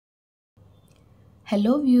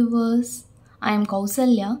Hello viewers, I am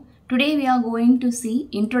Kausalya. Today we are going to see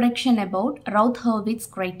introduction about Routh-Hurwitz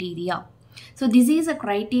criteria. So this is a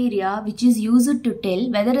criteria which is used to tell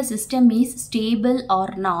whether a system is stable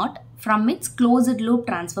or not from its closed loop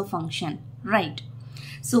transfer function, right?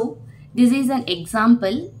 So this is an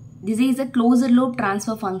example. This is a closed loop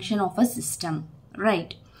transfer function of a system,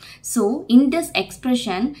 right? So in this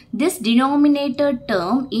expression, this denominator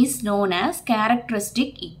term is known as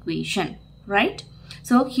characteristic equation, right?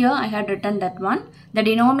 So here I had written that one. The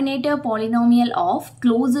denominator polynomial of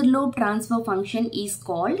closed loop transfer function is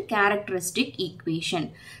called characteristic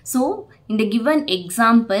equation. So in the given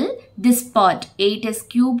example, this part 8s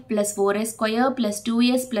cubed plus 4s square plus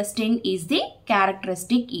 2s plus 10 is the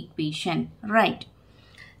characteristic equation, right?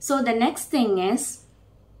 So the next thing is,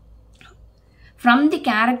 from the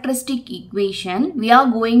characteristic equation, we are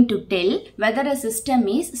going to tell whether a system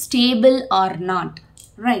is stable or not,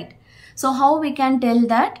 right? So how we can tell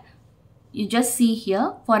that? You just see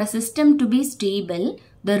here, for a system to be stable,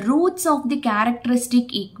 the roots of the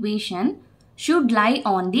characteristic equation should lie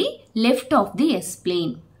on the left of the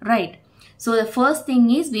S-plane, right? So the first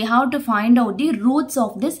thing is we have to find out the roots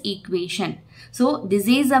of this equation. So this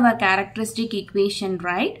is our characteristic equation,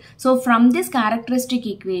 right? So from this characteristic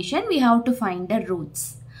equation, we have to find the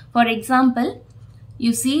roots. For example,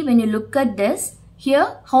 you see when you look at this,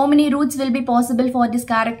 here how many roots will be possible for this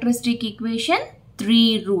characteristic equation?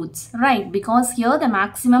 3 roots, right? Because here the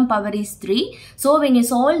maximum power is 3. So when you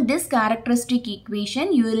solve this characteristic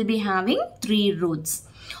equation, you will be having 3 roots.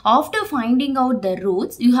 After finding out the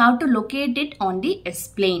roots, you have to locate it on the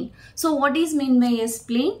S-plane. So what is meant by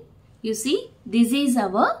S-plane? You see, this is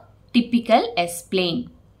our typical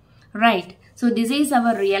S-plane, right? So this is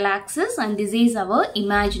our real axis and this is our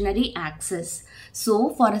imaginary axis. So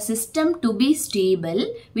for a system to be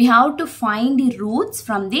stable, we have to find the roots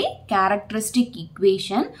from the characteristic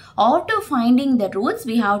equation. After finding the roots,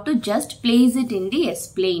 we have to just place it in the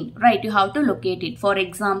S-plane, right? You have to locate it. For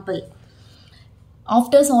example,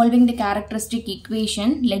 after solving the characteristic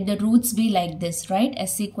equation, let the roots be like this, right?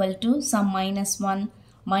 S equal to some -1,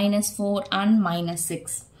 -4 and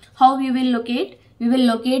 -6. How we will locate? We will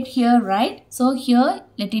locate here, right? So here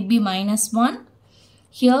let it be -1.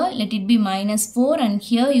 Here let it be -4 and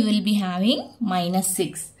here you will be having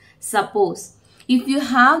 -6. Suppose if you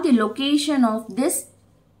have the location of this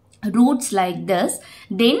roots like this,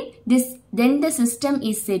 then the system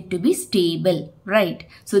is said to be stable, right?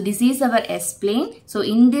 So this is our S-plane. So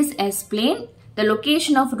in this S-plane, the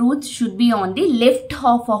location of roots should be on the left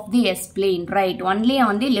half of the S-plane, right? Only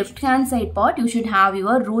on the left hand side part you should have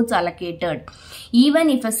your roots allocated. Even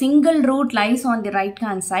if a single root lies on the right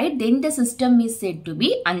hand side, then the system is said to be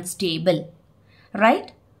unstable,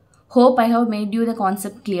 right? Hope I have made you the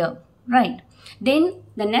concept clear, right? Then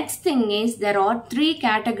the next thing is, there are 3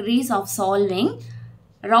 categories of solving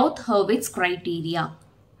Routh-Hurwitz criteria.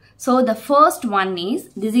 So the first one is,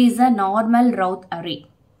 this is a normal Routh array.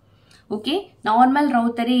 Okay, normal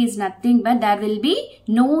Routh array is nothing but there will be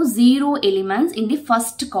no 0 elements in the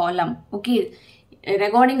first column. Okay,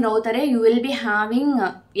 regarding Routh array, you will be having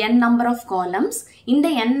n number of columns. In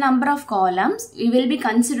the n number of columns, we will be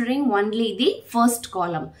considering only the first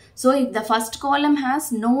column. So if the first column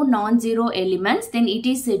has no non-zero elements, then it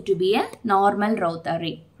is said to be a normal Routh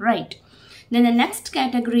array, right? Then the next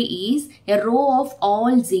category is a row of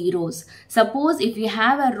all zeros. Suppose if you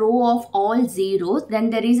have a row of all zeros, then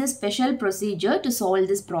there is a special procedure to solve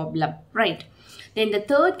this problem, right? Then the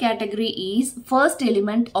third category is first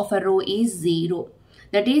element of a row is 0.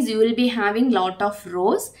 That is, you will be having lot of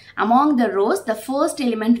rows. Among the rows, the first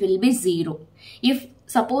element will be 0.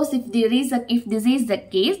 Suppose if this is the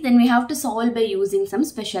case, then we have to solve by using some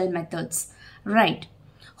special methods, right?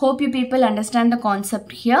 Hope you people understand the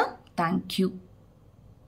concept here. Thank you.